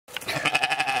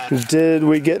Did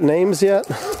we get names yet?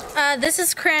 This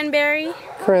is Cranberry.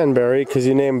 Cranberry, because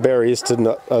you named berries to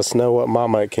let us know what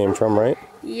mama it came from, right?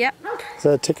 Yep. Is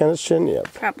that a tick on its chin?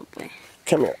 Yep. Probably.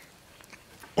 Come here.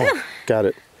 Oh, got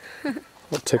it.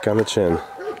 A tick on the chin.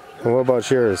 And what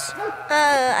about yours?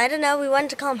 I don't know. We wanted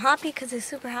to call him Hoppy because he's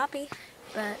super hoppy,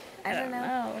 but I don't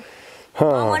know.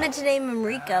 Huh. I wanted to name him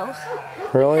Rico.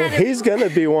 Really? He's going to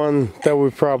be one that we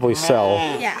probably sell.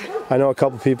 Yeah. I know a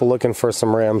couple people looking for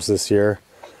some rams this year.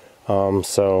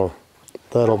 So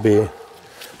that'll be...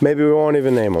 Maybe we won't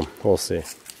even name him. We'll see.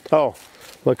 Oh,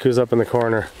 look who's up in the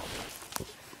corner.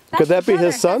 Could that be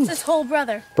his son? That's his whole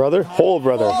brother. Brother? Whole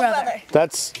brother. Whole brother.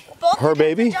 That's her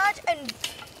baby?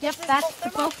 Yep,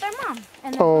 that's both their mom.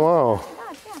 And Oh, wow.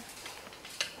 dad, yeah.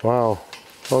 Wow.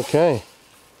 Okay.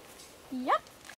 Yep.